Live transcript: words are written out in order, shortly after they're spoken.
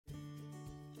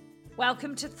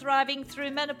Welcome to Thriving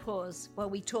Through Menopause, where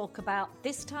we talk about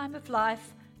this time of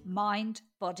life, mind,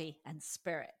 body, and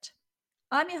spirit.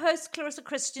 I'm your host, Clarissa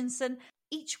Christensen.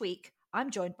 Each week,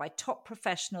 I'm joined by top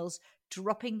professionals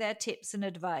dropping their tips and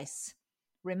advice.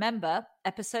 Remember,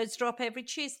 episodes drop every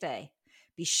Tuesday.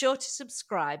 Be sure to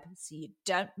subscribe so you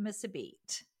don't miss a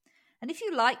beat. And if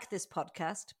you like this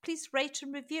podcast, please rate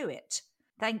and review it.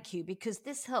 Thank you, because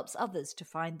this helps others to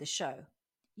find the show.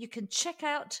 You can check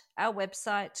out our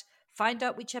website, find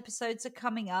out which episodes are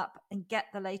coming up, and get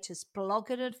the latest blog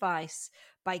and advice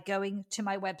by going to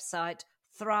my website,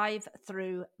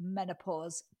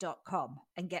 thrivethroughmenopause.com,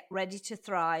 and get ready to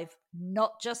thrive,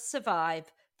 not just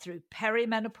survive, through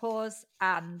perimenopause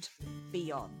and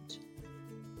beyond.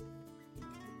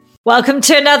 Welcome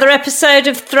to another episode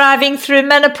of Thriving Through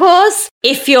Menopause.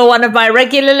 If you're one of my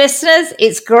regular listeners,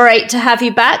 it's great to have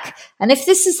you back. And if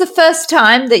this is the first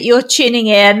time that you're tuning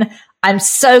in, I'm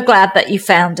so glad that you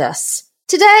found us.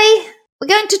 Today, we're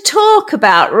going to talk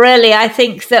about, really, I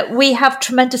think that we have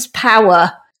tremendous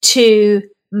power to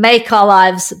make our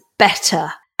lives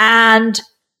better. And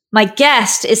my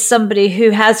guest is somebody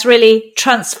who has really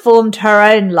transformed her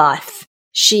own life.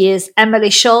 She is Emily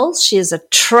Scholes. She is a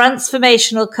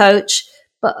transformational coach,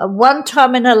 but at one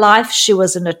time in her life, she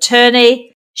was an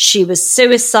attorney. She was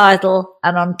suicidal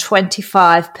and on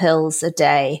 25 pills a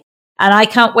day. And I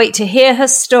can't wait to hear her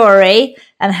story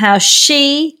and how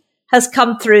she has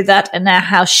come through that, and now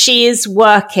how she is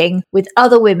working with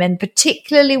other women,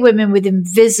 particularly women with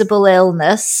invisible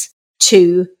illness,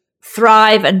 to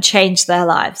thrive and change their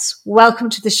lives. Welcome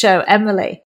to the show,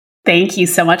 Emily. Thank you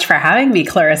so much for having me,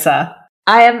 Clarissa.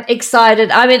 I am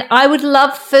excited. I would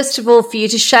love, first of all, for you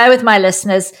to share with my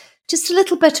listeners just a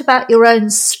little bit about your own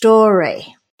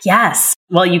story. Yes.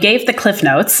 Well, you gave the Cliff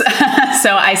Notes.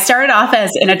 So I started off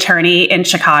as an attorney in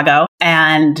Chicago,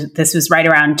 and this was right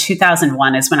around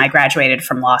 2001 is when I graduated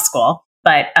from law school.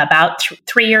 But about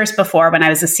 3 years before, when I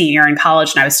was a senior in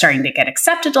college and I was starting to get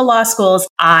accepted to law schools,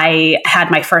 I had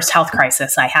my first health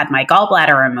crisis. I had my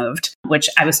gallbladder removed, which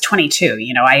I was 22.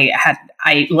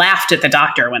 I laughed at the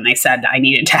doctor when they said I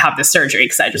needed to have the surgery,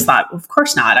 because I just thought, of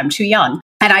course not, I'm too young.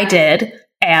 And I did.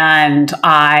 And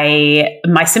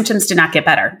my symptoms did not get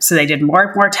better. So they did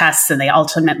more tests, and they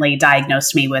ultimately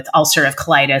diagnosed me with ulcerative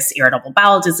colitis, irritable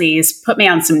bowel disease, put me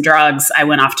on some drugs. I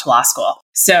went off to law school.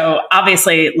 So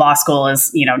obviously law school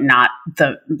is, not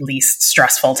the least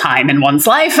stressful time in one's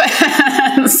life.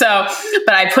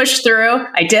 But I pushed through,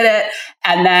 I did it.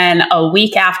 And then a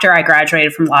week after I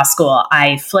graduated from law school,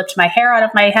 I flipped my hair out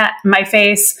of my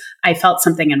face. I felt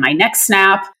something in my neck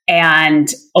snap. And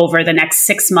over the next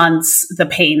 6 months, the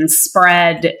pain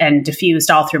spread and diffused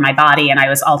all through my body. And I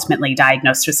was ultimately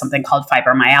diagnosed with something called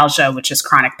fibromyalgia, which is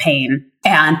chronic pain.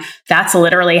 And that's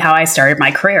literally how I started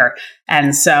my career.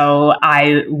 And so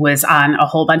I was on a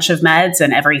whole bunch of meds,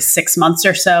 and every 6 months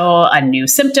or so, a new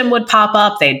symptom would pop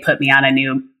up. They'd put me on a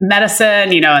new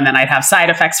medicine, and then I'd have side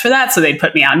effects for that. So they'd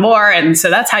put me on more. And so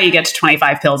that's how you get to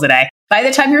 25 pills a day by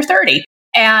the time you're 30.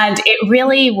 And it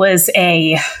really was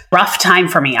a rough time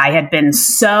for me. I had been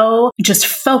so just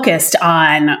focused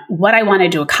on what I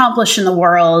wanted to accomplish in the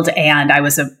world. And I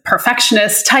was a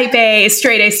perfectionist, type A,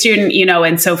 straight A student,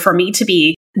 and so for me to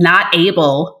be not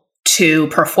able to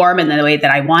perform in the way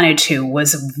that I wanted to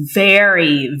was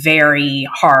very, very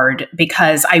hard,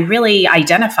 because I really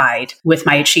identified with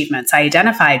my achievements. I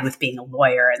identified with being a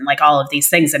lawyer and like all of these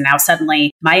things. And now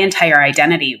suddenly my entire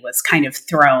identity was kind of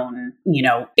thrown,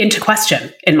 into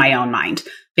question in my own mind,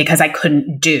 because I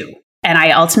couldn't do. And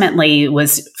I ultimately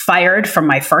was fired from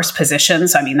my first position.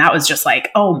 So, that was just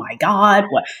like, oh my God,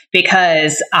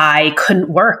 because I couldn't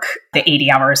work the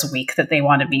 80 hours a week that they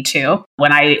wanted me to.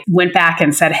 When I went back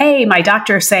and said, hey, my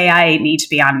doctors say I need to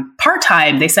be on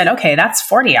part-time, they said, okay, that's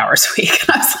 40 hours a week.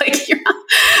 And I was like, you're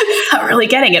not really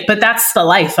getting it. But that's the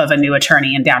life of a new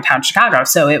attorney in downtown Chicago.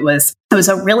 So it was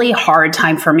a really hard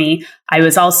time for me. I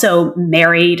was also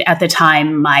married at the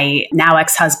time. My now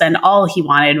ex-husband, all he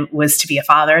wanted was to be a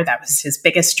father. That was his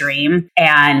biggest dream.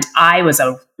 And I was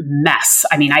a mess.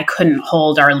 I couldn't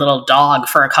hold our little dog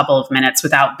for a couple of minutes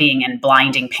without being in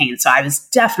blinding pain. So I was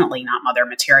definitely not mother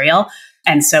material.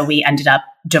 And so we ended up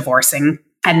divorcing.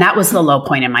 And that was the low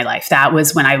point in my life. That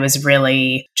was when I was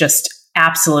really just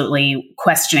absolutely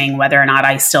questioning whether or not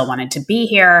I still wanted to be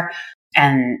here.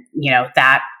 And,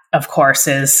 that, of course,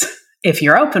 is, if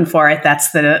you're open for it,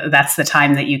 that's the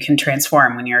time that you can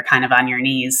transform, when you're kind of on your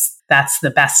knees. That's the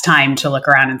best time to look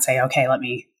around and say, okay,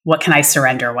 what can I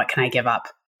surrender? What can I give up?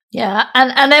 Yeah.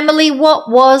 And Emily, what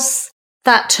was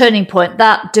that turning point,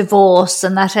 that divorce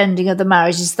and that ending of the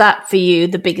marriage? Is that for you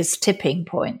the biggest tipping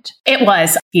point? It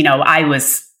was. I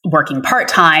was working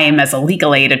part-time as a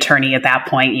legal aid attorney at that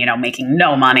point, making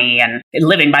no money and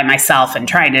living by myself and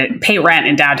trying to pay rent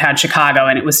in downtown Chicago.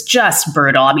 And it was just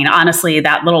brutal. I mean, honestly,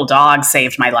 that little dog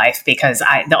saved my life, because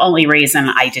the only reason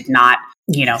I did not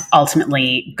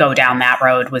ultimately go down that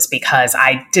road was because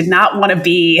I did not want to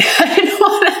I didn't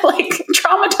want to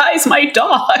traumatize my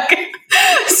dog.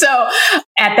 So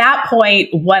at that point,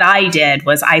 what I did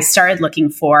was I started looking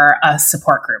for a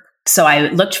support group. So I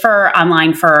looked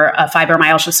online for a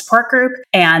fibromyalgia support group,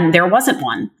 and there wasn't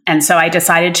one. And so I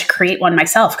decided to create one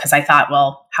myself, because I thought,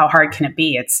 well, how hard can it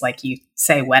be? It's like you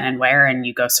say when and where, and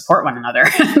you go support one another.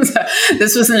 So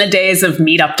this was in the days of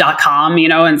meetup.com,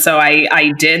 and so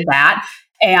I did that.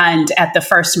 And at the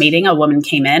first meeting, a woman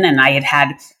came in, and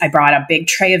I brought a big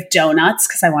tray of donuts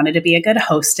because I wanted to be a good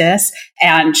hostess.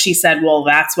 And she said, well,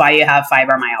 that's why you have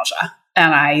fibromyalgia.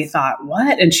 And I thought,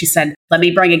 what? And she said, let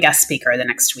me bring a guest speaker the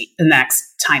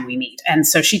next time we meet. And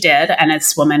so she did. And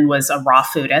this woman was a raw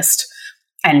foodist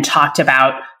and talked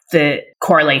about the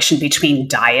correlation between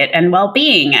diet and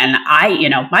well-being. And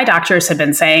my doctors had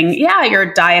been saying, yeah,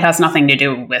 your diet has nothing to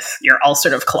do with your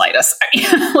ulcerative colitis.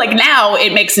 Like now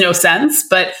it makes no sense.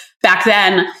 But back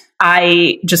then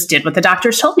I just did what the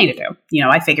doctors told me to do.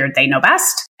 I figured they know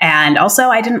best. And also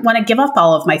I didn't want to give up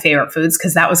all of my favorite foods,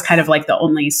 because that was kind of like the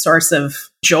only source of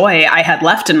joy I had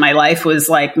left in my life was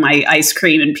like my ice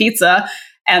cream and pizza.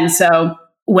 And so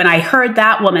when I heard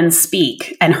that woman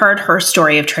speak and heard her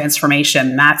story of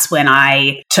transformation, that's when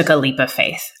I took a leap of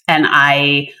faith. And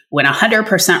I went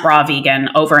 100% raw vegan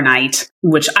overnight,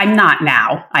 which I'm not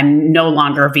now. I'm no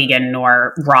longer vegan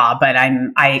nor raw, but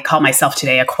I call myself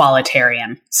today a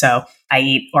qualitarian. So I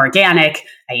eat organic,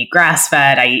 I eat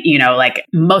grass-fed, I eat,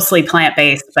 mostly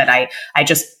plant-based, but I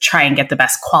just try and get the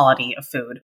best quality of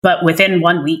food. But within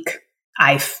 1 week,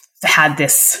 I've had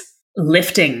this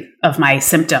lifting of my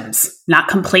symptoms, not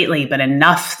completely, but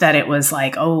enough that it was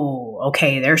like, oh,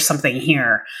 okay, there's something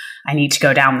here. I need to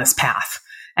go down this path.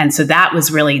 And so that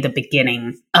was really the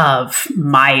beginning of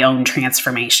my own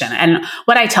transformation. And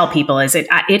what I tell people is it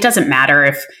doesn't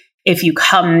matter if you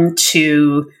come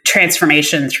to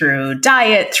transformation through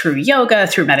diet, through yoga,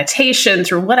 through meditation,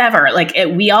 through whatever,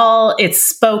 it's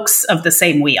spokes of the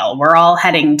same wheel. We're all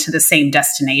heading to the same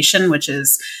destination, which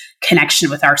is connection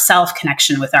with ourself,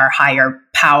 connection with our higher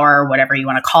power, whatever you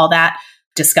want to call that,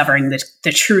 discovering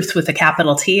the truth with a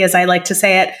capital T, as I like to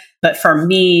say it. But for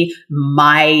me,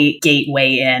 my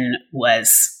gateway in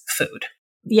was food.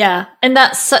 Yeah. And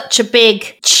that's such a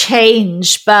big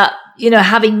change. But,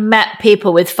 having met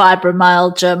people with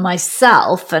fibromyalgia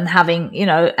myself and having,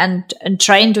 and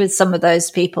trained with some of those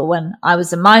people when I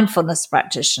was a mindfulness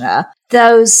practitioner,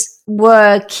 those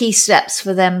were key steps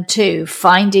for them too,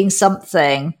 finding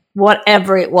something,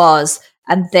 whatever it was,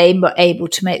 and they were able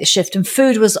to make the shift. And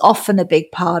food was often a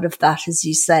big part of that, as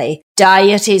you say.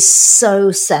 Diet is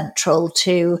so central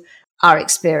to our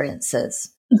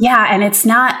experiences. Yeah. And it's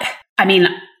not,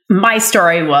 my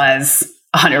story was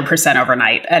 100%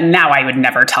 overnight. And now I would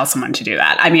never tell someone to do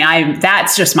that.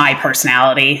 That's just my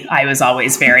personality. I was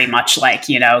always very much like,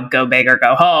 go big or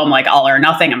go home, like all or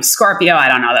nothing. I'm Scorpio. I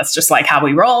don't know. That's just like how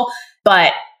we roll.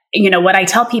 But what I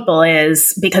tell people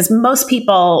is, because most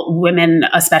people, women,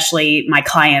 especially my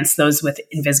clients, those with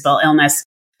invisible illness,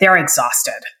 they're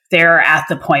exhausted. They're at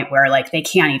the point where they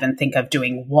can't even think of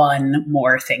doing one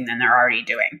more thing than they're already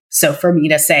doing. So for me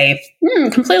to say,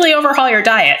 completely overhaul your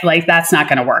diet, that's not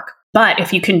going to work. But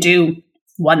if you can do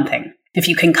one thing, if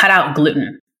you can cut out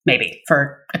gluten, maybe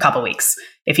for a couple weeks,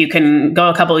 if you can go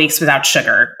a couple weeks without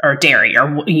sugar or dairy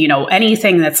or,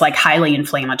 anything that's highly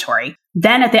inflammatory,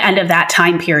 then at the end of that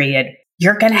time period,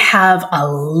 you're going to have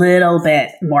a little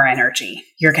bit more energy.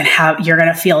 You're going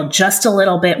to feel just a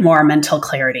little bit more mental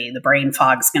clarity. The brain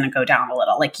fog's going to go down a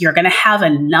little. You're going to have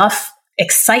enough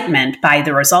excitement by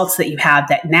the results that you have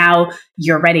that now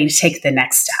you're ready to take the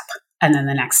next step, and then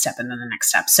the next step, and then the next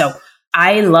step. So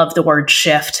I love the word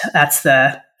shift. That's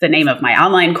the name of my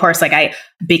online course.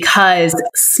 Because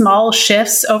small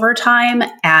shifts over time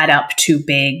add up to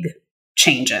big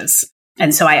changes.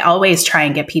 And so I always try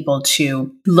and get people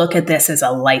to look at this as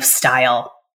a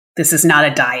lifestyle. This is not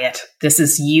a diet. This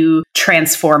is you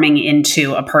transforming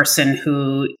into a person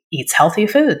who eats healthy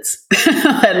foods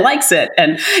and likes it.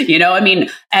 And,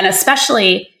 and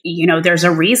especially, there's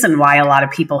a reason why a lot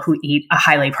of people who eat a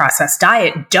highly processed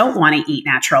diet don't want to eat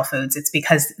natural foods. It's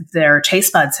because their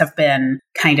taste buds have been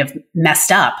kind of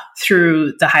messed up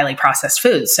through the highly processed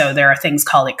foods. So there are things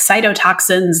called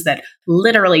excitotoxins that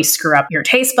literally screw up your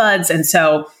taste buds. And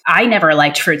so I never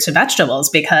liked fruits and vegetables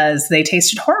because they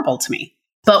tasted horrible to me.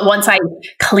 But once I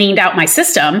cleaned out my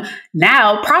system,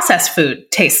 now processed food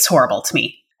tastes horrible to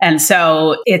me. And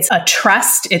so it's a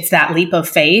trust, it's that leap of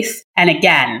faith. And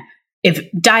again, if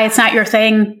diet's not your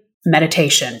thing,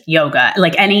 meditation, yoga,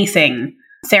 like anything,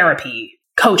 therapy,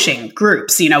 coaching,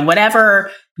 groups,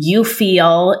 whatever you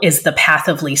feel is the path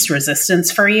of least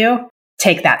resistance for you,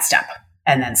 take that step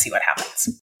and then see what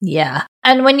happens. Yeah.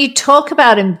 And when you talk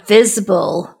about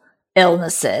invisible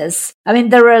illnesses, I mean,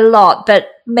 there are a lot, but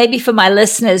maybe for my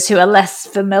listeners who are less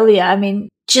familiar, I mean,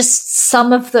 just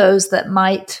some of those that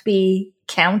might be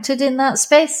counted in that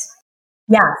space.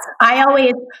 Yes.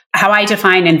 How I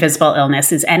define invisible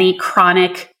illness is any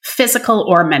chronic physical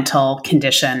or mental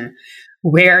condition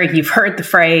where you've heard the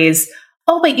phrase,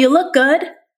 oh, but you look good.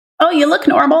 Oh, you look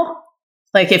normal.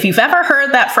 Like if you've ever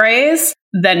heard that phrase,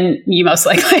 then you most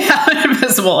likely have an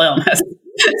invisible illness.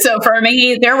 So for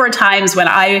me, there were times when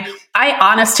I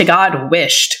honest to God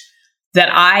wished that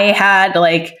I had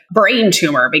like brain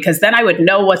tumor, because then I would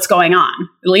know what's going on.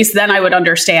 At least then I would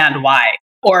understand why.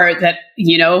 Or that,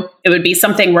 it would be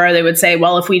something where they would say,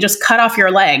 well, if we just cut off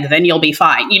your leg, then you'll be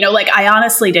fine. Like I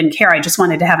honestly didn't care. I just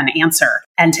wanted to have an answer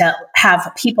and to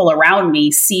have people around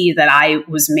me see that I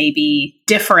was maybe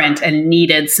different and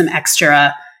needed some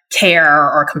extra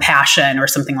care or compassion or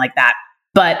something like that.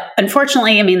 But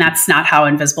unfortunately, I mean, that's not how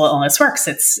invisible illness works.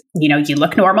 It's, you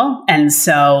look normal. And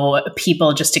so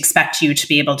people just expect you to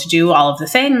be able to do all of the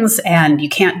things, and you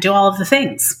can't do all of the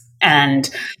things. And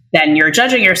then you're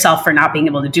judging yourself for not being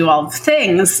able to do all of the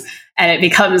things. And it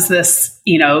becomes this,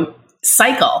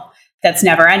 cycle that's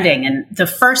never ending. And the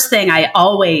first thing I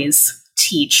always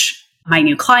teach my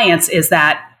new clients is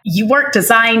that you weren't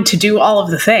designed to do all of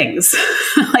the things.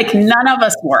 Like none of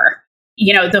us were.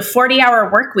 The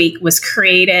 40-hour work week was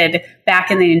created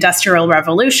back in the Industrial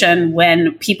Revolution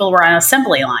when people were on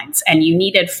assembly lines, and you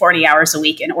needed 40 hours a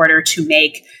week in order to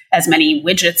make as many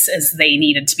widgets as they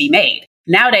needed to be made.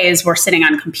 Nowadays, we're sitting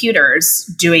on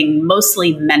computers doing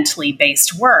mostly mentally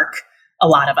based work, a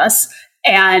lot of us,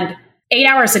 and 8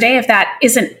 hours a day of that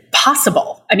isn't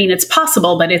possible. I mean, it's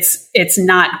possible, but it's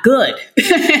not good.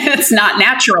 It's not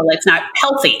natural. It's not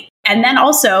healthy. And then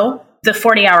also, the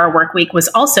 40-hour work week was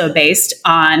also based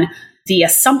on the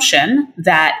assumption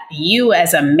that you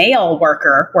as a male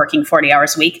worker working 40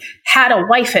 hours a week had a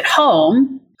wife at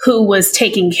home who was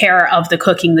taking care of the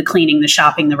cooking, the cleaning, the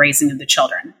shopping, the raising of the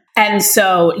children. And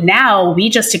so now we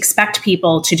just expect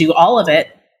people to do all of it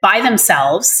by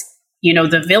themselves.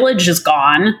 The village is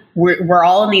gone. We're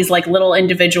all in these like little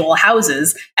individual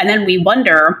houses. And then we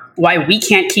wonder why we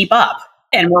can't keep up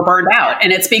and we're burned out.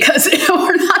 And it's because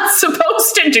we're not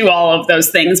supposed to do all of those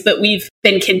things, but we've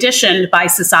been conditioned by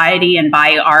society and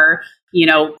by our,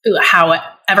 how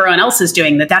everyone else is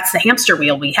doing that's the hamster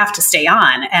wheel we have to stay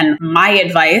on. And my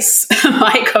advice,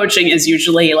 my coaching is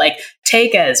usually like,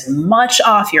 take as much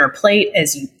off your plate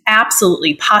as you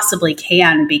absolutely possibly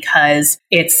can, because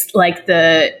it's like on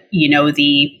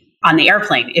the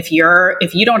airplane. If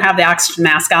you don't have the oxygen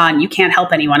mask on, you can't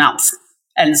help anyone else.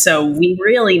 And so we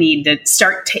really need to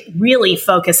start really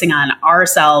focusing on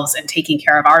ourselves and taking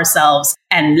care of ourselves.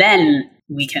 And then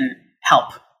we can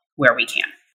help where we can.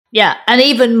 Yeah. And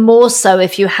even more so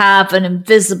if you have an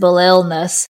invisible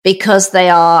illness, because they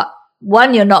are,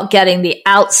 one, you're not getting the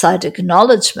outside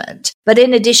acknowledgement. But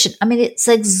in addition, I mean, it's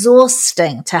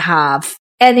exhausting to have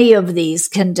any of these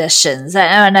conditions.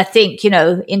 And I think,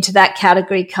 into that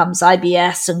category comes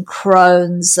IBS and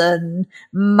Crohn's and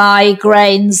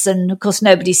migraines. And of course,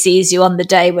 nobody sees you on the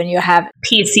day when you have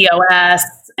PCOS,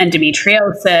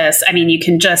 endometriosis. I mean,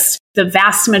 the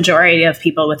vast majority of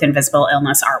people with invisible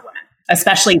illness are women,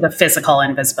 especially the physical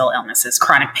invisible illnesses,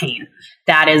 chronic pain.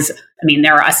 That is,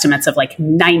 there are estimates of like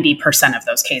 90% of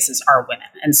those cases are women.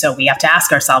 And so we have to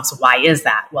ask ourselves, why is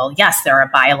that? Well, yes, there are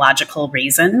biological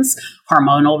reasons,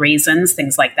 hormonal reasons,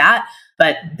 things like that.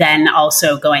 But then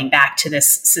also going back to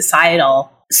this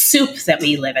societal soup that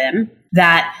we live in,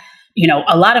 that,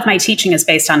 a lot of my teaching is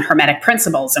based on Hermetic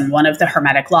principles. And one of the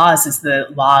Hermetic laws is the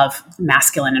law of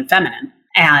masculine and feminine.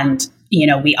 And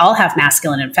we all have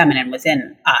masculine and feminine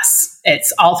within us.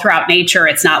 It's all throughout nature.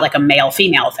 It's not like a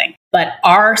male-female thing. But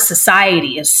our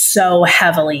society is so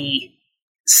heavily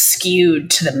skewed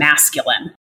to the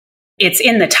masculine. It's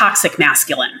in the toxic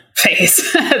masculine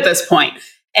phase at this point.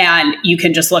 And you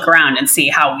can just look around and see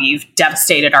how we've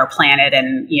devastated our planet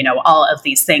and, all of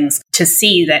these things to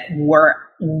see that we're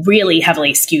really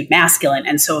heavily skewed masculine.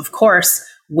 And so, of course,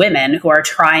 women who are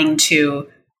trying to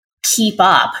keep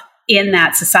up in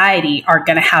that society are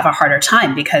going to have a harder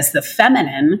time, because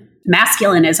the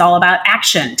masculine is all about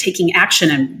action, taking action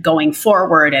and going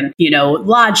forward and,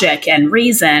 logic and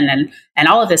reason and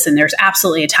all of this. And there's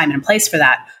absolutely a time and a place for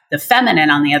that. The feminine,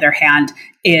 on the other hand,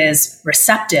 is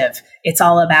receptive. It's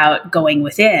all about going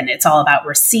within. It's all about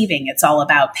receiving. It's all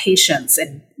about patience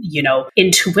and,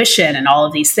 intuition and all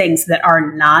of these things that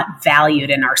are not valued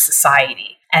in our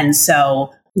society. And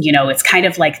so, it's kind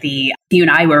of like you and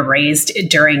I were raised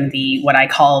during what I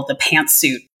call the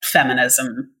pantsuit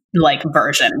feminism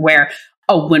version, where,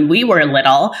 when we were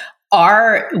little,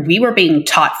 we were being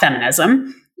taught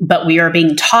feminism, but we were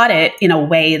being taught it in a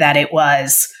way that it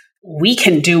was, we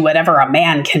can do whatever a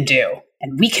man can do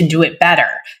and we can do it better.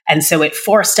 And so it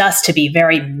forced us to be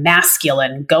very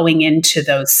masculine going into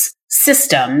those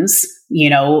systems,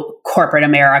 corporate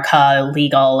America,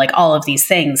 legal, all of these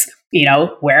things,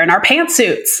 wearing our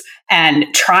pantsuits and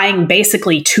trying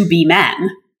basically to be men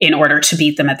in order to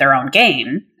beat them at their own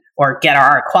game or get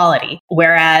our equality.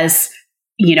 Whereas,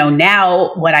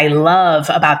 now what I love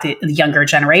about the younger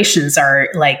generations are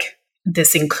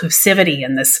this inclusivity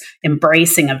and this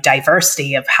embracing of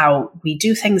diversity of how we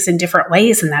do things in different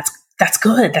ways. And that's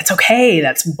good. That's okay.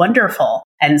 That's wonderful.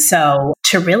 And so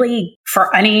to really,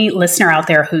 for any listener out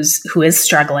there who is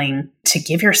struggling, to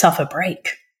give yourself a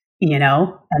break,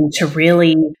 and to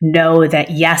really know that,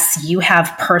 yes, you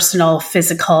have personal,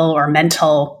 physical, or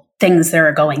mental things that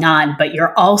are going on, but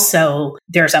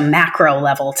there's a macro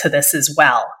level to this as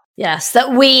well. Yes,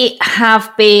 that we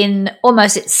have been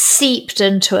it's seeped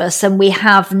into us, and we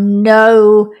have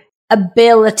no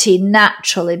ability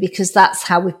naturally, because that's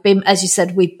how we've been, as you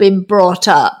said, we've been brought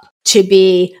up to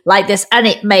be like this, and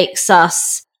it makes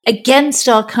us against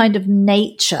our kind of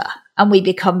nature, and we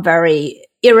become very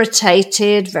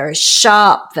irritated, very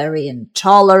sharp, very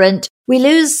intolerant. We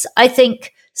lose, I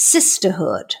think,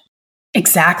 sisterhood.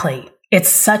 Exactly.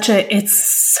 It's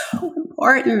so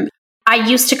important. I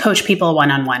used to coach people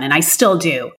one-on-one, and I still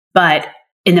do. But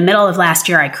in the middle of last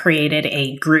year, I created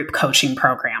a group coaching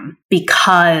program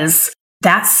because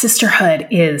that sisterhood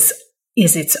is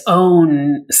its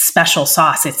own special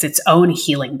sauce. It's its own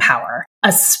healing power,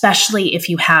 especially if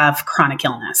you have chronic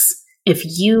illness.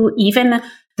 Even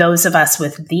those of us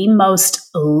with the most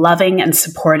loving and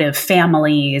supportive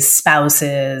families,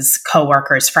 spouses,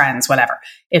 coworkers, friends, whatever,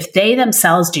 if they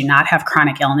themselves do not have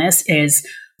chronic illness, it is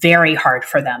very hard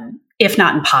for them, if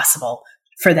not impossible,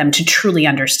 for them to truly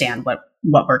understand what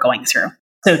we're going through.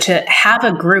 So to have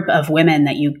a group of women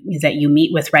that you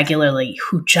meet with regularly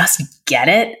who just get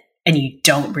it, and you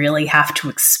don't really have to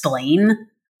explain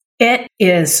it,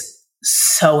 is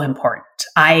so important.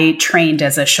 I trained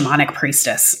as a shamanic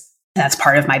priestess. That's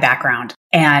part of my background.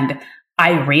 And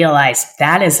I realized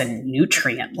that is a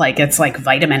nutrient. It's like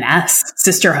vitamin S,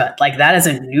 sisterhood. That is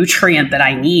a nutrient that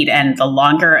I need. And the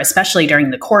longer, especially during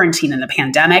the quarantine and the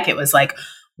pandemic, it was like,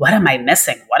 what am I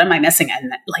missing? What am I missing?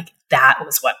 And that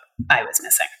was what I was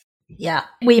missing. Yeah.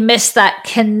 We miss that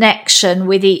connection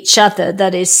with each other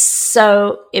that is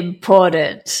so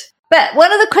important. But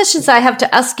one of the questions I have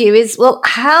to ask you is,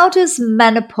 how does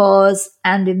menopause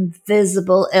and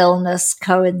invisible illness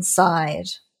coincide?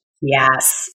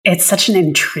 Yes, it's such an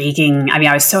intriguing,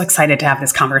 I was so excited to have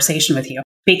this conversation with you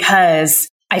because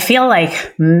I feel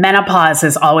like menopause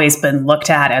has always been looked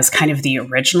at as kind of the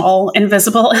original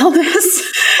invisible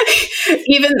illness,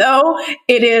 even though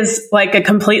it is a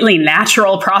completely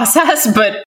natural process,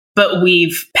 but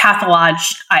we've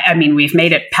we've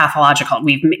made it pathological.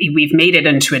 We've made it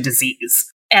into a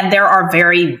disease. And there are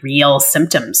very real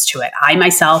symptoms to it. I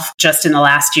myself, just in the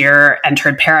last year,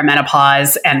 entered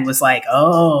perimenopause and was like,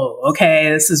 oh,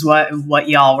 okay, this is what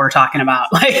y'all were talking about.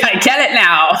 I get it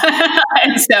now.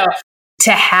 And so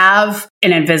to have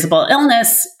an invisible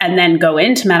illness and then go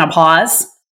into menopause,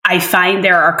 I find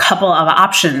there are a couple of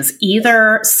options.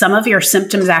 Either some of your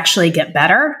symptoms actually get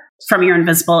better from your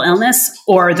invisible illness,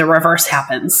 or the reverse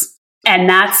happens. And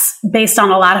that's based on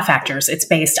a lot of factors. It's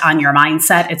based on your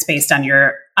mindset. It's based on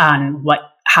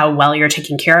how well you're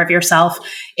taking care of yourself.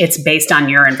 It's based on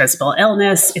your invisible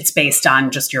illness. It's based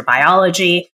on just your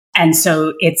biology. And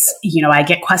so it's, I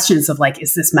get questions of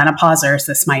is this menopause or is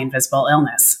this my invisible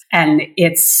illness? And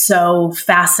it's so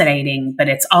fascinating, but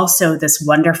it's also this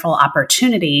wonderful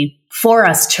opportunity for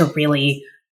us to really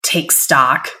take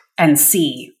stock and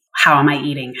see, how am I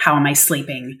eating? How am I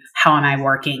sleeping? How am I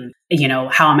working?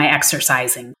 How am I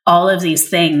exercising? All of these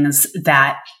things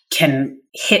that can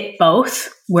hit both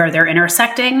where they're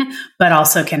intersecting, but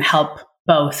also can help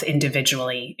both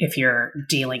individually if you're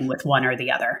dealing with one or the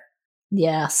other.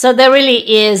 Yeah. So there really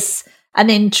is an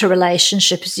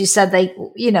interrelationship. As you said,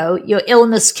 your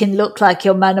illness can look like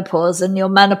your menopause, and your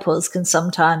menopause can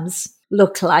sometimes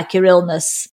look like your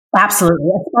illness. Absolutely.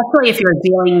 Especially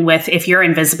if your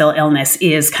invisible illness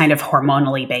is kind of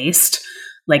hormonally based.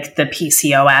 like the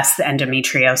PCOS, the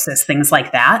endometriosis, things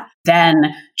like that,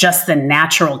 then just the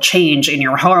natural change in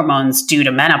your hormones due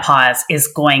to menopause is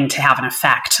going to have an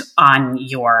effect on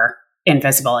your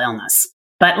invisible illness.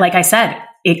 But like I said,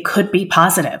 it could be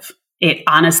positive. It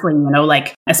honestly,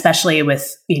 like, especially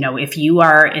with, if you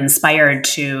are inspired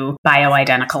to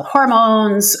bioidentical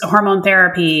hormones, hormone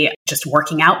therapy, just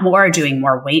working out more, doing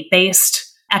more weight-based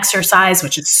exercise,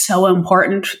 which is so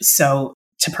important. So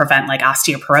to prevent like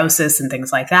osteoporosis and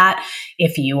things like that.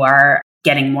 If you are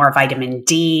getting more vitamin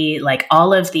D, like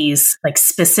all of these like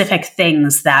specific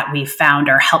things that we've found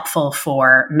are helpful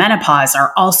for menopause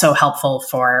are also helpful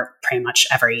for pretty much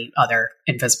every other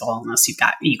invisible illness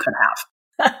you could have.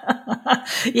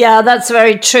 Yeah, that's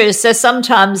very true. So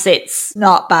sometimes it's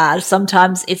not bad.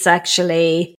 Sometimes it's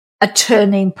actually a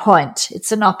turning point.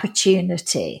 It's an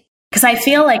opportunity. Because I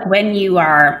feel like when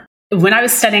I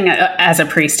was studying as a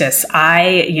priestess,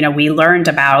 we learned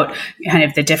about kind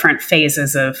of the different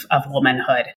phases of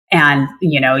womanhood. And,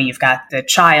 you've got the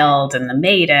child and the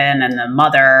maiden and the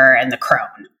mother and the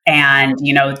crone. And,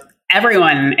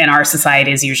 everyone in our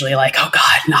society is usually like, oh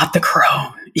God, not the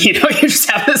crone. You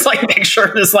just have this like picture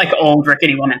of this like old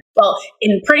rickety woman. Well,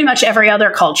 in pretty much every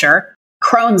other culture,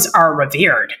 crones are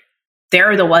revered.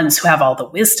 They're the ones who have all the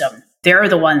wisdom. They're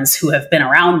the ones who have been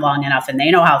around long enough and they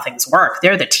know how things work.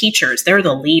 They're the teachers. They're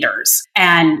the leaders.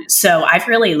 And so I've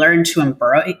really learned to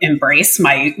embrace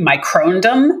my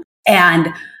crondom.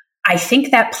 And I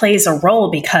think that plays a role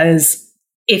because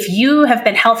if you have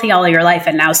been healthy all your life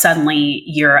and now suddenly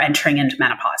you're entering into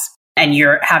menopause and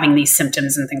you're having these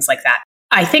symptoms and things like that,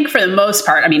 I think for the most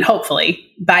part, hopefully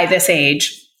by this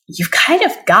age, you've kind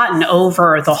of gotten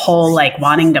over the whole like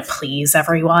wanting to please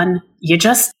everyone.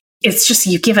 It's just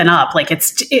you've given up. Like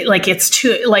it's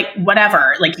too like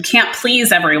whatever. Like you can't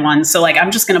please everyone. So like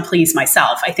I'm just going to please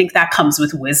myself. I think that comes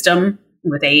with wisdom,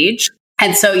 with age.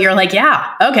 And so you're like,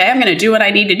 yeah, okay, I'm going to do what I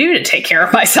need to do to take care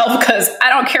of myself because I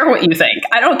don't care what you think.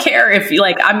 I don't care if you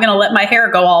like I'm going to let my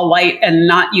hair go all white and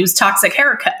not use toxic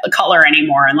hair color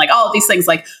anymore and like all of these things.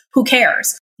 Like who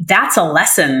cares? That's a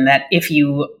lesson that if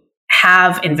you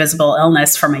have invisible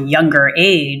illness from a younger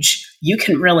age, you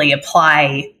can really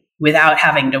apply without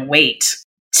having to wait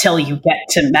till you get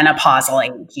to menopausal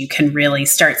age. You can really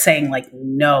start saying like,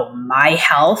 no, my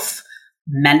health,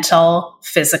 mental,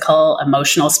 physical,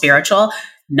 emotional, spiritual,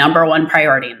 number one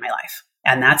priority in my life.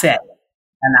 And that's it.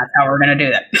 And that's how we're going to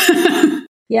do that.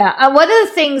 Yeah. And one of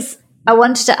the things I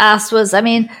wanted to ask was,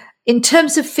 in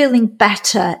terms of feeling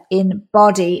better in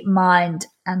body, mind,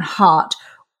 and heart,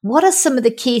 what are some of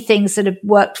the key things that have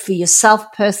worked for yourself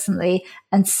personally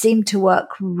and seem to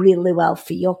work really well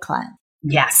for your clients?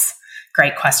 Yes,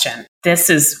 great question.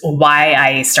 This is why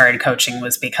I started coaching,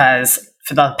 was because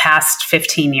for the past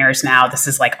 15 years now, this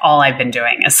is like all I've been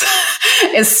doing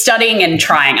is studying and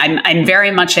trying. I'm very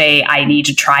much I need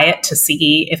to try it to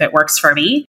see if it works for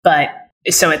me. But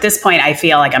so at this point, I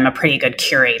feel like I'm a pretty good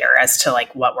curator as to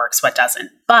like what works, what doesn't.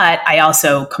 But I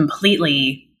also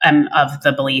completely am of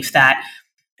the belief that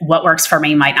what works for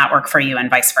me might not work for you and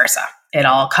vice versa. It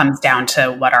all comes down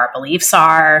to what our beliefs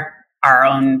are, our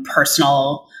own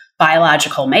personal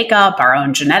biological makeup, our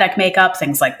own genetic makeup,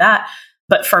 things like that.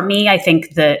 But for me, I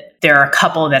think that there are a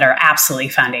couple that are absolutely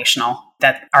foundational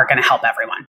that are going to help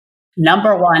everyone.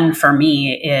 Number one for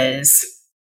me is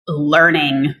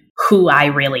learning who I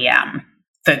really am,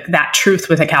 that truth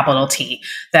with a capital T,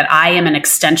 that I am an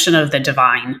extension of the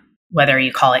divine. Whether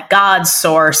you call it God,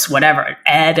 source, whatever,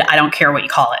 Ed, I don't care what you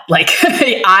call it. Like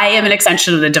I am an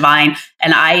extension of the divine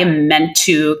and I am meant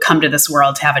to come to this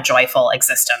world to have a joyful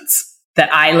existence,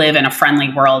 that I live in a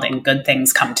friendly world and good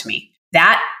things come to me.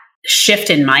 That shift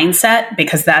in mindset,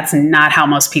 because that's not how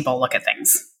most people look at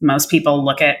things. Most people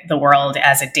look at the world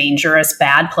as a dangerous,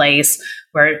 bad place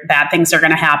where bad things are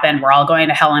going to happen. We're all going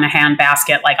to hell in a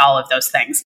handbasket, like all of those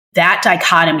things. That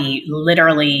dichotomy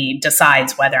literally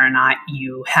decides whether or not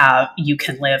you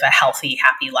can live a healthy,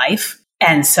 happy life.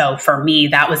 And so for me,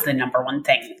 that was the number one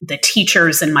thing. The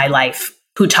teachers in my life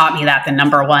who taught me that, the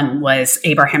number one was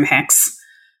Abraham Hicks.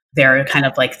 They're kind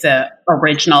of like the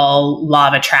original law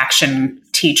of attraction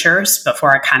teachers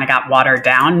before it kind of got watered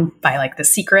down by like The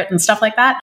Secret and stuff like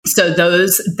that. So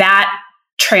that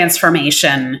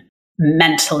transformation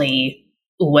mentally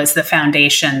was the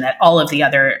foundation that all of the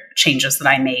other changes that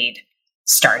I made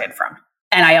started from.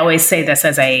 And I always say this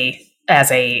as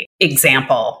a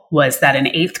example, was that in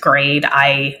 8th grade,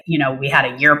 we had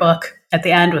a yearbook at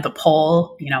the end with a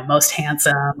poll, most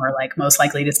handsome or like most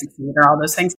likely to succeed or all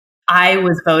those things. I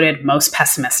was voted most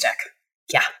pessimistic.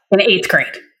 Yeah. In 8th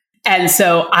grade. And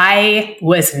so I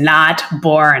was not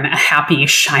born a happy,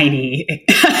 shiny,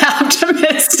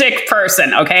 optimistic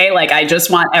person. Okay. Like I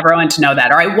just want everyone to know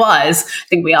that, or I was, I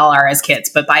think we all are as kids,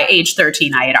 but by age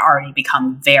 13, I had already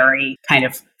become very kind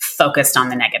of focused on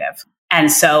the negative.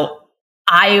 And so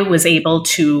I was able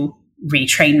to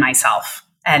retrain myself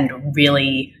and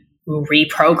really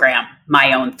reprogram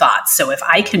my own thoughts. So if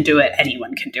I can do it,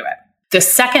 anyone can do it. The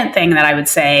second thing that I would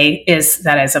say is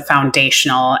that as a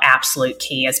foundational absolute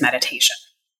key is meditation.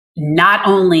 Not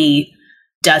only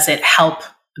does it help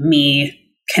me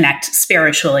connect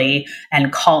spiritually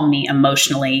and calm me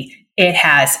emotionally, it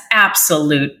has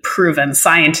absolute proven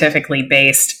scientifically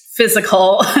based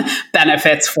physical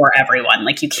benefits for everyone.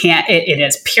 Like you can't, it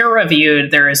is peer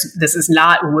reviewed. This is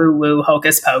not woo woo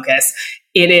hocus pocus.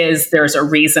 There's a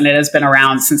reason it has been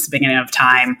around since the beginning of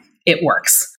time. It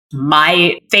works.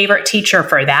 My favorite teacher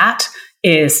for that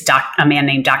is a man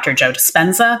named Dr. Joe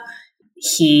Dispenza.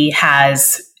 He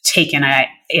has taken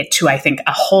it to, I think,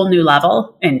 a whole new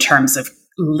level in terms of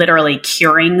literally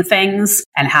curing things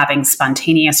and having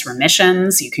spontaneous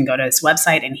remissions. You can go to his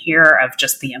website and hear of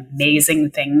just the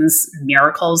amazing things,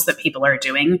 miracles that people are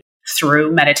doing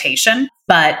through meditation.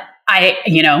 But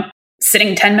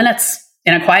sitting 10 minutes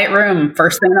in a quiet room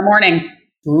first thing in the morning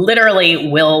literally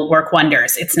will work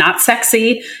wonders. It's not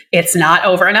sexy. It's not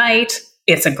overnight.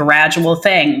 It's a gradual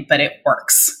thing, but it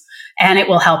works. And it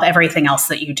will help everything else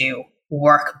that you do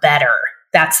work better.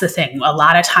 That's the thing. A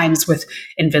lot of times with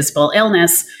invisible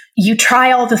illness, you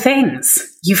try all the things.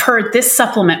 You've heard this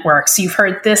supplement works. You've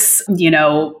heard this,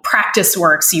 practice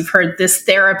works. You've heard this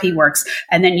therapy works.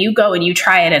 And then you go and you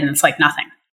try it and it's like nothing.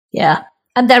 Yeah.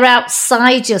 And they're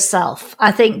outside yourself.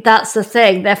 I think that's the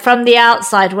thing. They're from the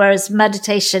outside, whereas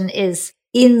meditation is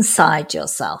inside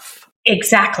yourself.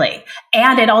 Exactly.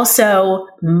 And it also,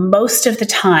 most of the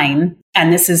time,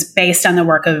 and this is based on the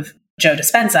work of Joe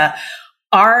Dispenza,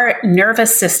 our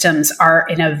nervous systems are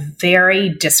in a very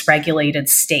dysregulated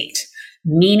state,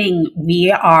 meaning we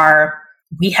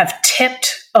have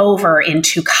tipped over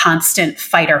into constant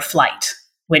fight or flight,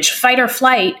 which fight or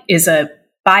flight is a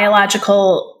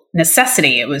biological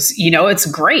necessity. It was, it's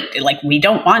great. Like we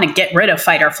don't want to get rid of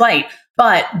fight or flight,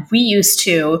 but we used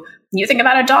to, you think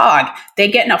about a dog,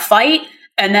 they get in a fight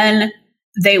and then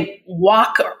they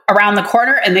walk around the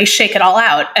corner and they shake it all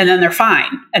out and then they're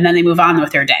fine. And then they move on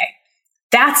with their day.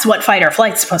 That's what fight or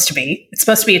flight is supposed to be. It's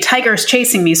supposed to be a tiger's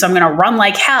chasing me, so I'm going to run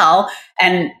like hell.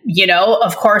 And,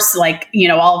 of course,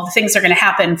 all of the things are going to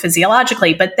happen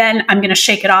physiologically, but then I'm going to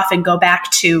shake it off and go back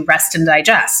to rest and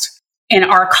digest. In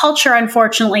our culture,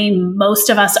 unfortunately, most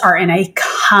of us are in a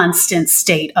constant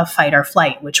state of fight or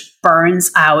flight, which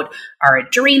burns out our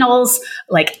adrenals,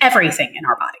 like everything in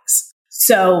our bodies.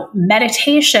 So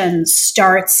meditation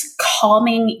starts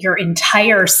calming your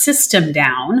entire system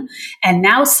down. And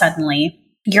now suddenly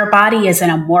your body is in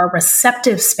a more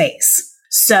receptive space.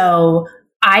 So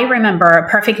I remember a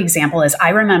perfect example is I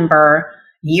remember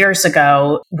years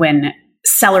ago when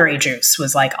celery juice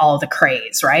was like all the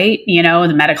craze, right?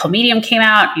 The medical medium came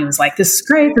out. He was like, this is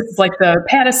great. This is like the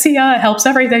panacea. It helps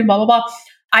everything, blah, blah, blah.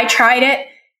 I tried it.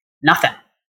 Nothing.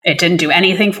 It didn't do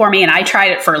anything for me. And I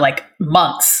tried it for like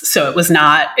months. So it was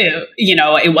not,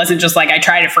 it wasn't just like I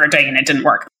tried it for a day and it didn't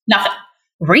work. Nothing.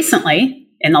 Recently,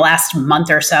 in the last month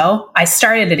or so, I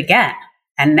started it again.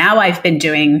 And now I've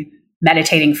been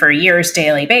meditating for years,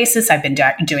 daily basis. I've been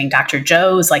doing Dr.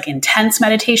 Joe's like intense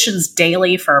meditations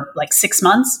daily for like 6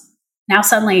 months. Now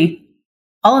suddenly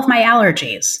all of my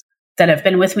allergies that have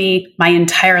been with me my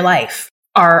entire life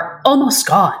are almost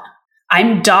gone.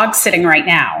 I'm dog sitting right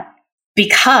now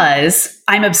because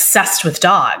I'm obsessed with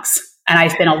dogs and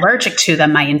I've been allergic to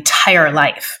them my entire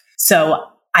life. So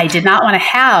I did not want to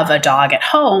have a dog at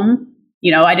home.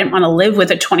 I didn't want to live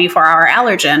with a 24-hour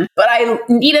allergen, but I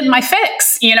needed my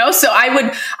fix, so I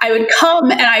would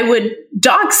come and I would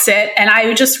dog sit and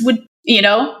I just would,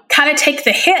 kind of take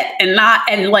the hit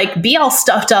and like be all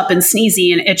stuffed up and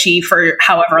sneezy and itchy for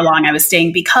however long I was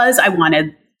staying because I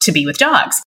wanted to be with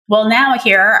dogs. Well, now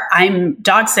here I'm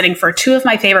dog sitting for two of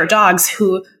my favorite dogs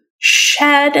who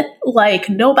shed like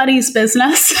nobody's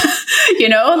business,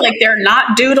 like they're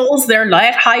not doodles, they're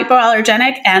not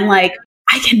hypoallergenic, and like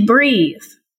I can breathe.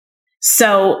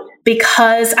 So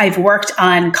because I've worked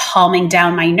on calming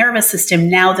down my nervous system,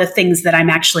 now the things that I'm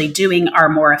actually doing are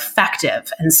more effective.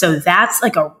 And so that's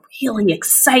like a really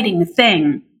exciting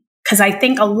thing because I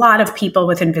think a lot of people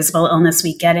with invisible illness,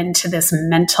 we get into this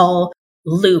mental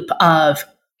loop of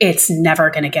it's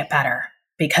never going to get better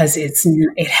because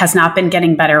it has not been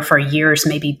getting better for years,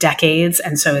 maybe decades.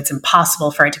 And so it's impossible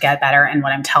for it to get better. And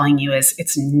what I'm telling you is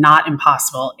it's not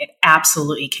impossible. It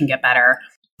absolutely can get better.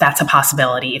 That's a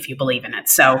possibility if you believe in it.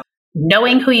 So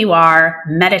knowing who you are,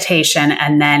 meditation,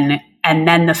 and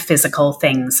then the physical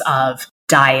things of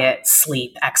diet,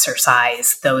 sleep,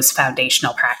 exercise, those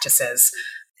foundational practices.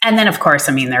 And then, of course,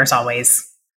 I mean, there's always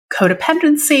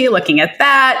codependency, looking at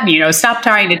that, stop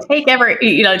trying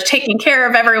to taking care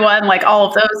of everyone, like all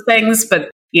of those things. But,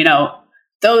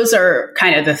 those are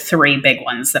kind of the three big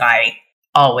ones that I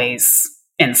always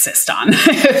insist on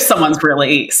if someone's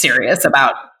really serious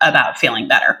about feeling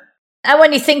better. And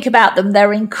when you think about them,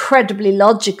 they're incredibly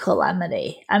logical,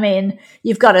 Emily. I mean,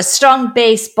 you've got a strong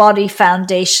base body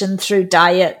foundation through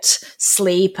diet,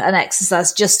 sleep, and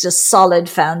exercise, just a solid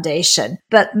foundation.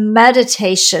 But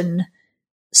meditation,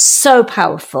 so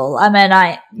powerful. I mean,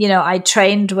 I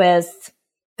trained with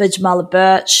Vijmala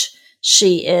Birch.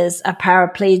 She is a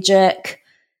paraplegic.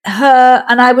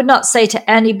 And I would not say to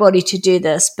anybody to do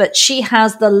this, but she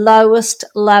has the lowest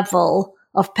level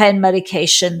of pain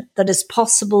medication that is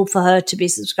possible for her to be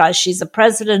subscribed. She's a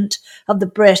president of the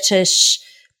British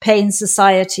Pain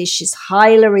Society. She's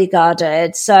highly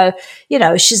regarded. So,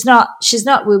 she's not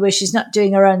woo-woo. She's not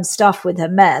doing her own stuff with her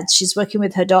meds. She's working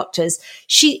with her doctors.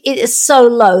 It is so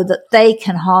low that they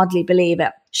can hardly believe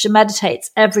it. She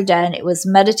meditates every day, and it was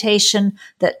meditation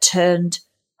that turned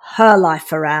her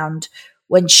life around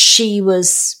when she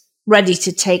was ready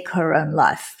to take her own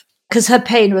life because her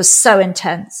pain was so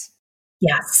intense.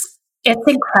 Yes, it's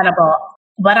incredible.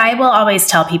 What I will always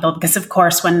tell people, because of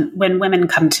course, when women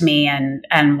come to me and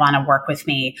want to work with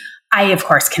me, I of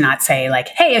course cannot say like,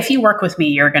 hey, if you work with me,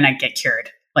 you're going to get cured.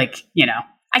 Like,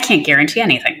 I can't guarantee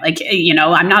anything. Like,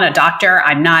 I'm not a doctor.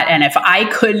 I'm not. And if I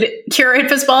could cure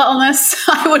invisible illness,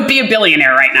 I would be a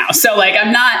billionaire right now. So like,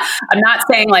 I'm not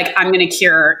saying like, I'm going to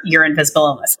cure your invisible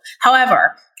illness.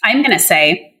 However, I'm going to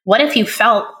say, what if you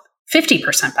felt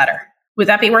 50% better? Would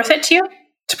that be worth it to you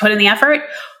to put in the effort?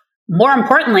 More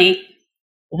importantly,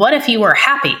 what if you were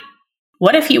happy?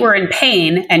 What if you were in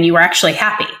pain and you were actually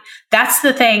happy? That's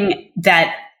the thing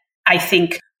that I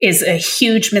think is a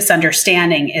huge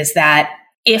misunderstanding, is that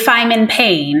if I'm in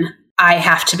pain, I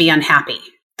have to be unhappy.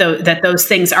 That those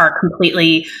things are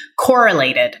completely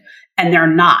correlated, and they're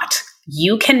not.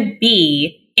 You can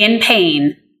be in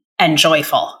pain and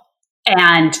joyful.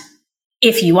 And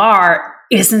if you are,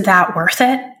 isn't that worth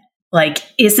it? Like,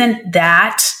 isn't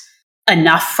that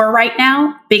enough for right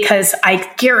now? Because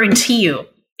I guarantee you,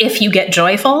 if you get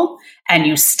joyful and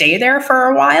you stay there for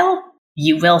a while,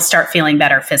 you will start feeling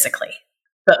better physically.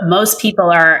 But most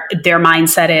people their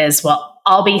mindset is, well,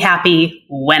 I'll be happy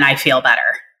when I feel better.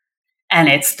 And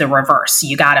it's the reverse.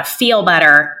 You got to feel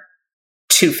better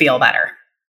to feel better.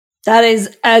 That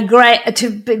is a great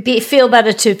feel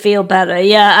better to feel better.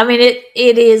 Yeah. I mean,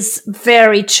 it is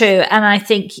very true. And I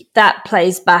think that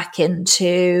plays back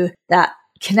into that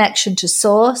connection to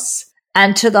source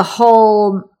and to the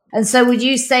whole. And so would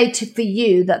you say for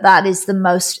you that is the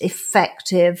most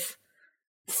effective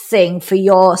thing for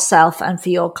yourself and for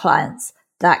your clients,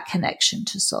 that connection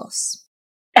to source?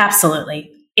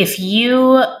 Absolutely. If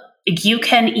you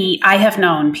can eat, I have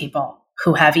known people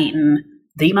who have eaten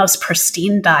the most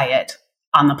pristine diet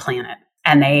on the planet,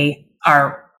 and they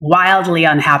are wildly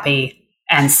unhappy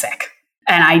and sick.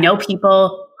 And I know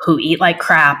people who eat like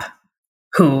crap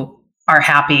who are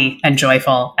happy and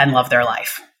joyful and love their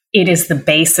life. It is the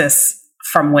basis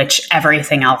from which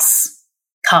everything else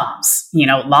comes.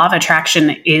 Law of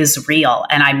attraction is real.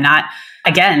 And I'm not,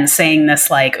 again, saying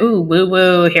this like, ooh, woo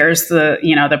woo, here's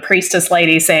the priestess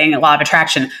lady saying law of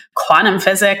attraction. Quantum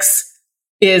physics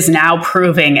is now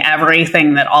proving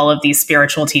everything that all of these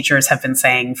spiritual teachers have been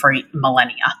saying for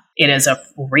millennia. It is a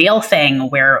real thing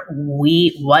where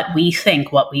what we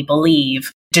think, what we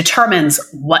believe determines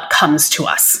what comes to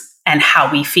us and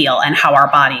how we feel and how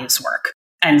our bodies work.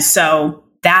 And so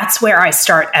that's where I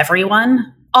start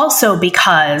everyone. Also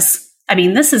because, I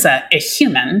mean, this is a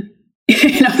human,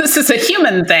 this is a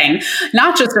human thing,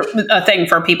 not just a thing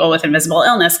for people with invisible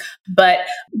illness, but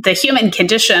the human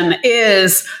condition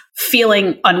is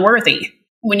feeling unworthy.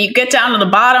 When you get down to the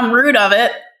bottom root of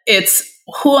it, it's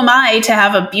who am I to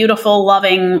have a beautiful,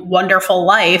 loving, wonderful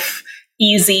life,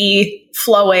 easy,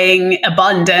 flowing,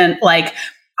 abundant, like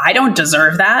I don't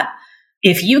deserve that.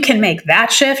 If you can make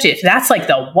that shift, if that's like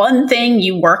the one thing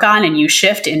you work on and you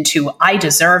shift into, I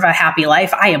deserve a happy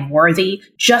life, I am worthy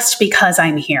just because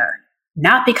I'm here,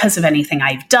 not because of anything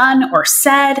I've done or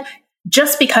said,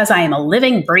 just because I am a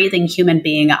living, breathing human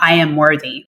being, I am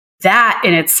worthy. That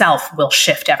in itself will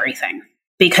shift everything,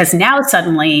 because now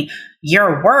suddenly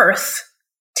you're worth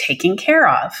taking care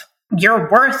of. You're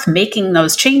worth making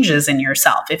those changes in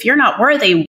yourself. If you're not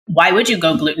worthy, why would you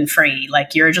go gluten-free?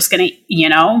 Like you're just going to,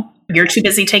 you're too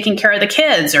busy taking care of the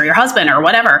kids or your husband or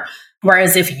whatever.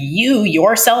 Whereas if you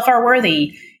yourself are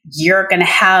worthy, you're going to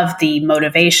have the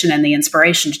motivation and the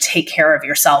inspiration to take care of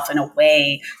yourself in a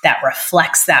way that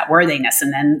reflects that worthiness.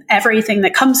 And then everything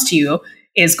that comes to you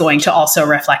is going to also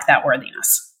reflect that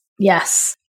worthiness.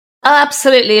 Yes,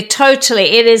 absolutely. Totally.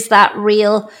 It is that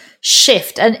real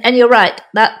shift. And you're right,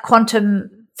 that quantum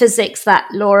physics, that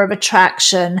law of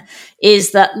attraction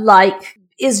is that like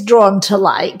is drawn to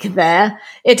like there.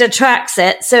 It attracts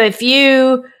it. So if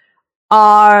you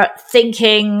are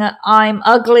thinking, I'm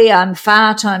ugly, I'm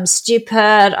fat, I'm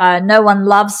stupid, no one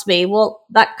loves me, well,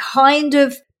 that kind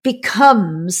of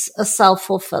becomes a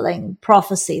self-fulfilling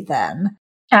prophecy then.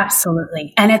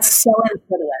 Absolutely. And it's so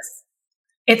insidious.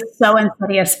 It's so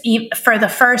insidious. For the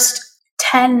first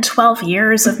 10, 12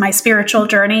 years of my spiritual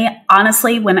journey,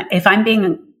 honestly, if I'm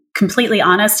being completely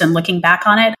honest and looking back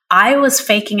on it, I was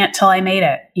faking it till I made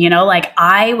it. Like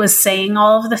I was saying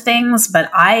all of the things, but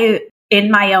I, in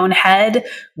my own head,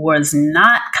 was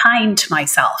not kind to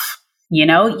myself.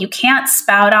 You can't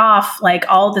spout off like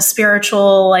all the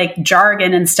spiritual like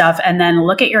jargon and stuff and then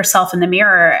look at yourself in the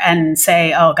mirror and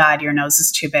say, oh God, your nose is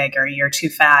too big, or you're too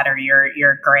fat, or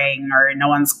you're graying, or no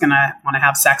one's going to want to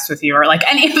have sex with you, or like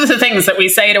any of the things that we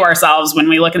say to ourselves when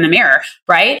we look in the mirror,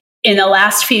 right? In the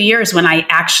last few years, when I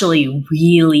actually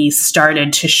really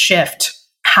started to shift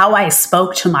how I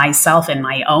spoke to myself in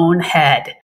my own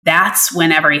head, that's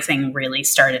when everything really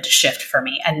started to shift for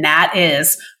me. And that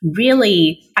is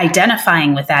really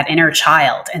identifying with that inner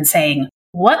child and saying,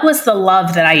 what was the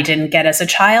love that I didn't get as a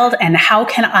child? And how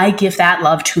can I give that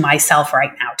love to myself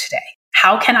right now today?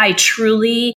 How can I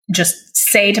truly just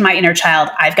say to my inner child,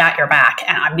 I've got your back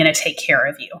and I'm going to take care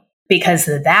of you? Because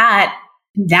that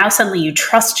now suddenly you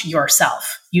trust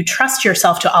yourself. You trust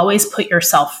yourself to always put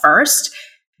yourself first.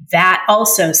 That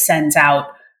also sends out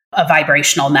a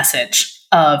vibrational message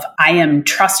of I am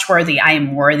trustworthy, I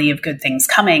am worthy of good things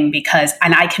coming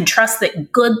and I can trust that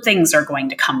good things are going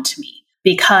to come to me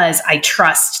because I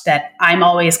trust that I'm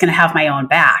always going to have my own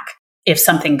back. If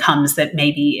something comes that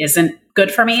maybe isn't good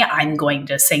for me, I'm going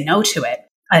to say no to it.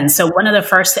 And so one of the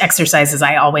first exercises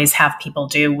I always have people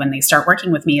do when they start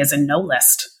working with me is a no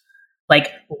list. Like,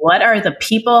 what are the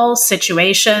people,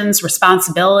 situations,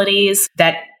 responsibilities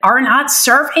that are not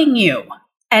serving you?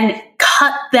 And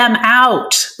cut them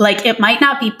out. Like, it might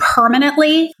not be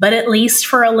permanently, but at least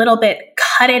for a little bit,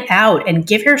 cut it out and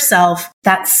give yourself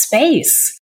that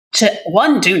space to,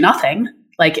 one, do nothing.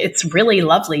 Like, it's really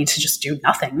lovely to just do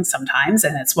nothing sometimes.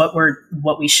 And it's what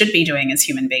we should be doing as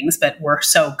human beings, but we're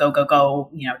so go,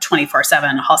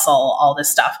 24/7 hustle, all this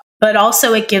stuff. But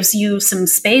also it gives you some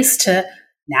space to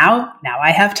now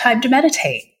I have time to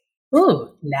meditate.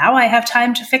 Ooh, now I have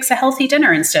time to fix a healthy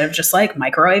dinner instead of just like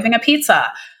microwaving a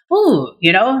pizza. Ooh,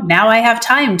 now I have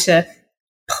time to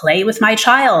play with my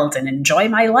child and enjoy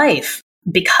my life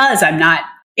because I'm not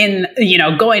in,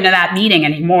 going to that meeting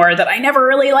anymore that I never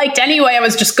really liked anyway. I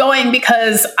was just going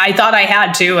because I thought I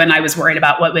had to, and I was worried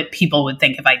about what people would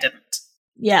think if I didn't.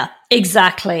 Yeah,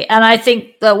 exactly. And I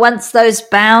think that once those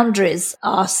boundaries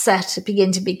are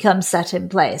begin to become set in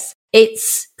place,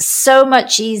 it's so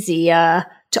much easier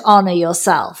to honor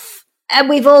yourself. And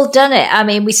we've all done it. I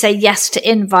mean, we say yes to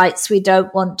invites we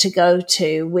don't want to go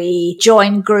to. We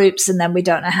join groups and then we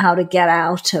don't know how to get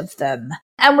out of them.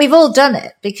 And we've all done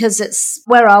it because it's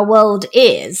where our world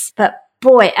is. But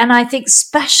boy, and I think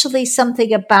especially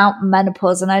something about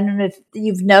menopause, and I don't know if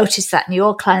you've noticed that in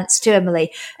your clients too,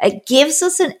 Emily, it gives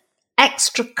us an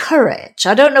extra courage.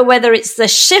 I don't know whether it's the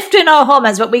shift in our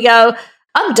hormones, but we go,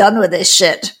 I'm done with this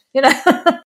shit,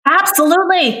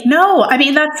 Absolutely. No, I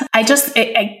mean,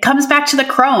 it comes back to the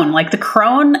crone. Like, the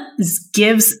crone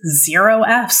gives 0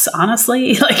 Fs,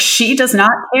 honestly. Like, she does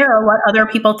not care what other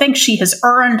people think. She has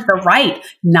earned the right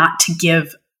not to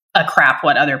give a crap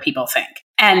what other people think.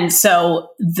 And so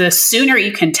the sooner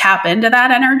you can tap into that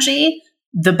energy,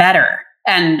 the better.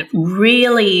 And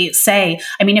really say,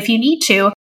 I mean, if you need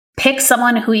to, pick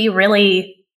someone who you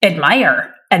really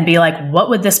admire and be like, what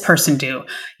would this person do?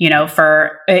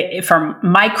 For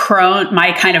my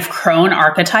kind of crone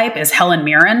archetype is Helen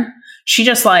Mirren. She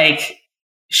just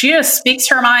speaks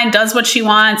her mind, does what she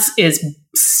wants, is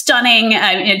stunning.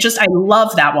 I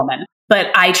love that woman. But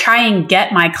I try and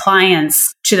get my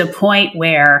clients to the point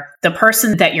where the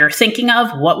person that you're thinking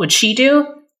of, what would she do?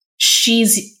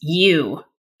 She's you.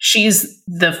 She's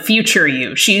the future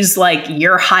you. She's like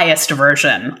your highest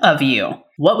version of you.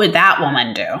 What would that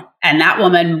woman do? And that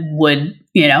woman would,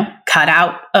 cut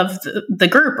out of the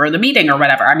group or the meeting or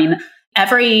whatever. I mean,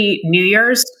 every New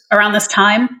Year's around this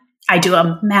time, I do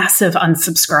a massive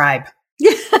unsubscribe.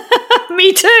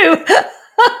 Me too.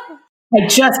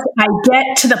 I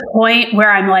get to the point where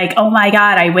I'm like, oh my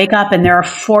God, I wake up and there are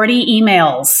 40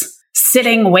 emails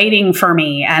sitting waiting for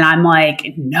me. And I'm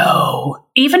like, no,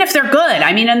 even if they're good.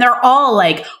 I mean, and they're all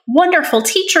like wonderful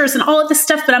teachers and all of this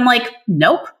stuff, but I'm like,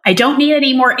 nope, I don't need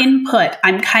any more input.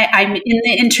 I'm in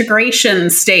the integration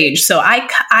stage. So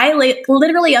I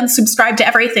literally unsubscribe to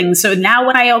everything. So now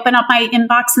when I open up my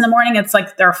inbox in the morning, it's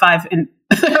like there are 5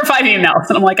 emails,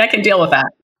 and I'm like, I can deal with that.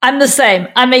 I'm the same.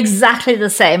 I'm exactly the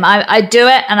same. I do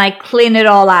it and I clean it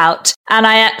all out. And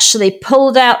I actually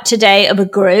pulled out today of a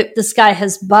group. This guy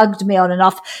has bugged me on and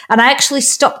off. And I actually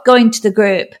stopped going to the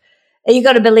group. And you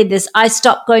got to believe this. I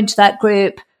stopped going to that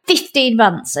group 15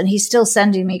 months and he's still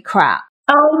sending me crap.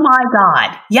 Oh my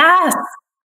God. Yes.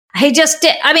 He just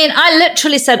did. I mean, I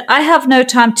literally said, I have no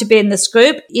time to be in this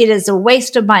group. It is a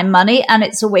waste of my money and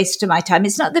it's a waste of my time.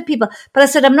 It's not the people, but I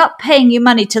said, I'm not paying you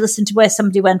money to listen to where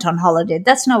somebody went on holiday.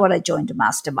 That's not what I joined a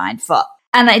mastermind for.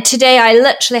 And today I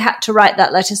literally had to write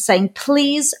that letter saying,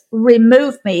 please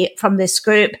remove me from this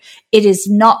group. It is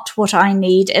not what I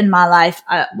need in my life.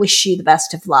 I wish you the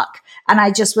best of luck. And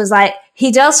I just was like,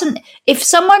 if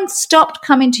someone stopped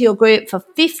coming to your group for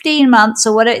 15 months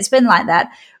or whatever, it's been like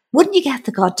that, wouldn't you get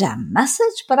the goddamn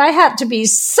message? But I had to be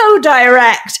so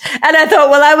direct. And I thought,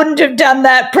 well, I wouldn't have done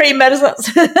that pre-medicine.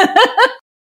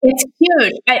 It's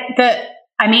huge.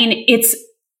 It's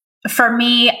for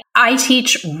me, I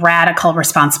teach radical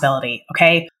responsibility,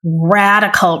 okay?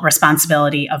 Radical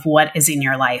responsibility of what is in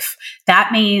your life.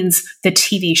 That means the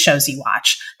TV shows you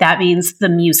watch. That means the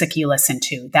music you listen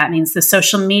to. That means the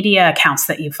social media accounts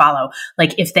that you follow.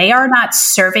 Like if they are not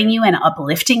serving you and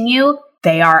uplifting you,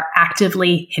 they are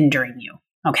actively hindering you.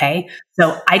 Okay.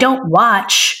 So I don't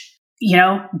watch,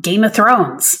 Game of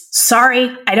Thrones.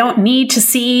 Sorry. I don't need to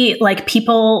see like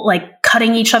people like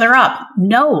cutting each other up.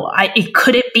 No,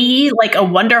 could it be like a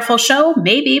wonderful show?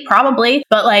 Maybe, probably.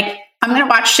 But like, I'm going to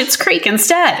watch Schitt's Creek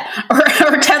instead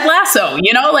or Ted Lasso,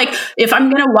 like if I'm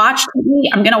going to watch TV,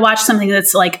 I'm going to watch something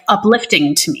that's like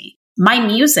uplifting to me. My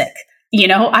music.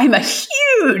 I'm a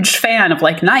huge fan of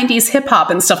like 90s hip hop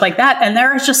and stuff like that. And there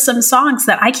are just some songs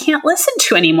that I can't listen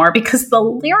to anymore because the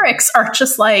lyrics are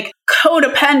just like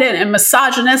codependent and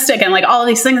misogynistic and like all of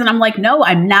these things. And I'm like, no,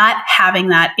 I'm not having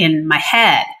that in my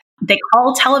head. They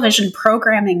call television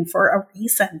programming for a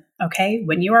reason. Okay.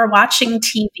 When you are watching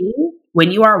TV,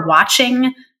 when you are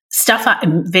watching stuff,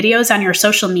 videos on your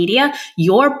social media,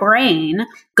 your brain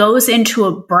goes into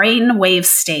a brainwave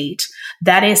state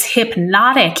that is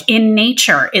hypnotic in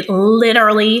nature. It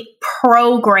literally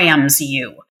programs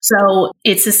you. So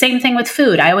it's the same thing with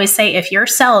food. I always say, if your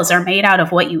cells are made out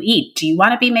of what you eat, do you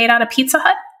want to be made out of Pizza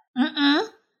Hut?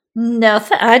 No,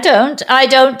 I don't.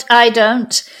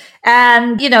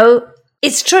 And,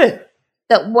 it's true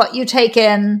that what you take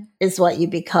in is what you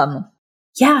become.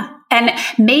 Yeah. And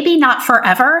maybe not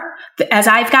forever. As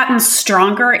I've gotten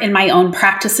stronger in my own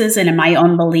practices and in my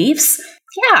own beliefs,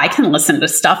 yeah, I can listen to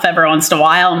stuff every once in a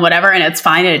while and whatever, and it's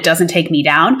fine and it doesn't take me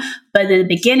down. But in the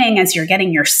beginning, as you're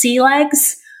getting your sea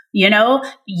legs, you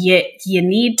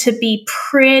need to be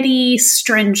pretty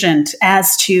stringent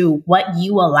as to what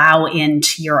you allow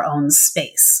into your own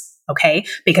space. Okay?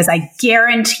 Because I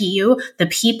guarantee you, the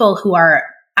people who are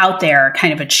out there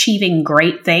kind of achieving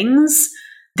great things,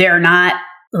 they're not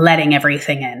letting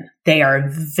everything in. They are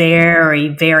very,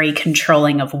 very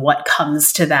controlling of what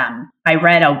comes to them. I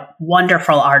read a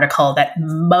wonderful article that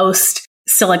most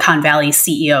Silicon Valley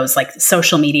CEOs, like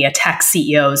social media tech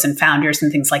CEOs and founders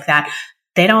and things like that,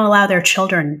 they don't allow their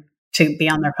children to be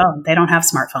on their phone. They don't have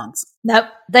smartphones. Nope,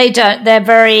 they don't. They're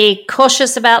very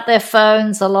cautious about their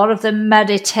phones. A lot of them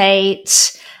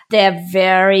meditate. They're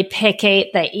very picky.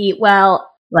 They eat well.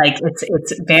 Like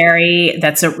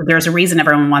there's a reason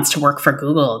everyone wants to work for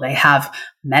Google. They have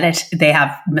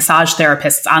massage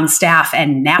therapists on staff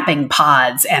and napping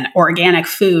pods and organic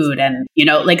food and,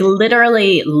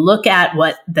 literally look at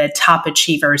what the top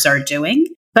achievers are doing.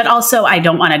 But also I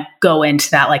don't want to go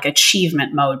into that like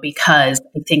achievement mode because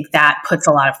I think that puts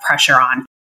a lot of pressure on.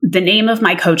 The name of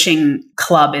my coaching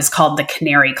club is called the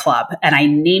Canary Club. And I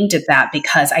named it that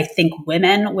because I think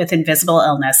women with invisible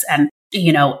illness and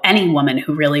any woman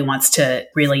who really wants to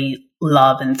really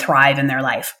love and thrive in their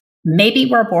life. Maybe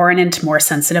we're born into more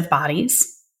sensitive bodies,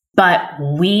 but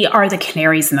we are the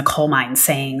canaries in the coal mine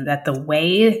saying that the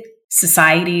way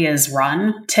society is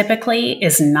run typically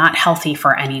is not healthy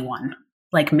for anyone.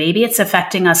 Like maybe it's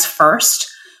affecting us first,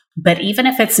 but even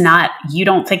if it's not, you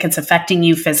don't think it's affecting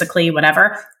you physically,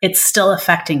 whatever, it's still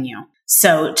affecting you.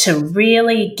 So to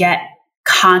really get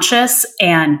conscious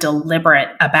and deliberate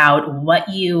about what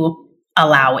you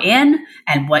allow in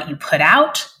and what you put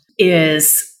out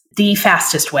is the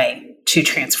fastest way to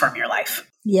transform your life.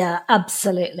 Yeah,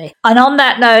 absolutely. And on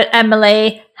that note,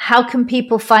 Emily, how can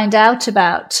people find out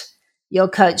about your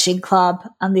coaching club,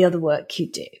 and the other work you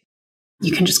do?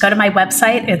 You can just go to my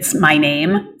website. It's my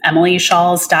name,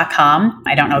 emilyshaules.com.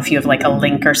 I don't know if you have like a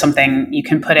link or something you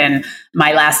can put in.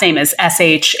 My last name is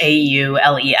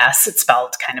Shaules. It's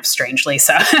spelled kind of strangely,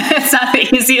 so it's not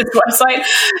the easiest website,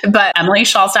 but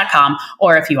emilyshaules.com.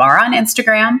 Or if you are on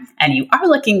Instagram and you are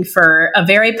looking for a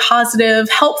very positive,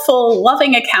 helpful,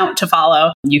 loving account to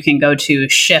follow, you can go to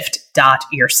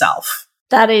shift.yourself.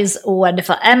 That is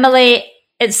wonderful. Emily,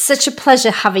 it's such a pleasure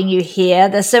having you here.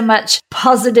 There's so much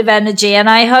positive energy, and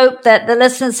I hope that the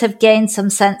listeners have gained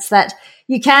some sense that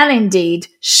you can indeed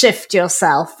shift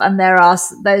yourself. And there are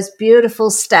those beautiful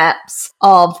steps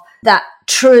of that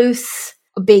truth,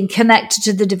 of being connected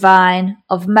to the divine,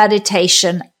 of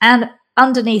meditation, and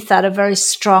underneath that, a very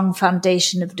strong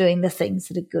foundation of doing the things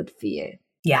that are good for you.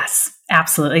 Yes,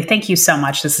 absolutely. Thank you so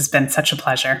much. This has been such a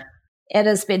pleasure. It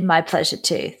has been my pleasure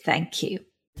too. Thank you.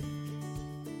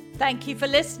 Thank you for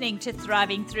listening to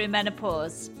Thriving Through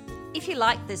Menopause. If you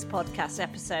like this podcast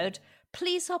episode,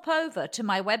 please hop over to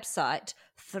my website,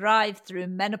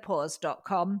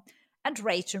 thrivethroughmenopause.com, and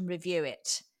rate and review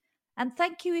it. And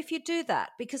thank you if you do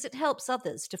that, because it helps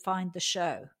others to find the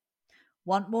show.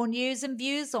 Want more news and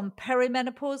views on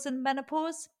perimenopause and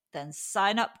menopause? Then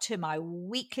sign up to my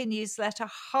weekly newsletter,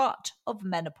 Heart of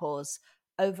Menopause,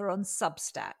 over on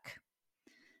Substack.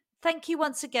 Thank you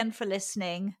once again for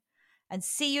listening, and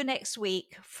see you next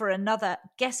week for another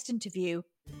guest interview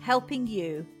helping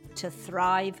you to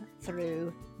thrive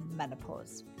through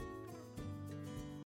menopause.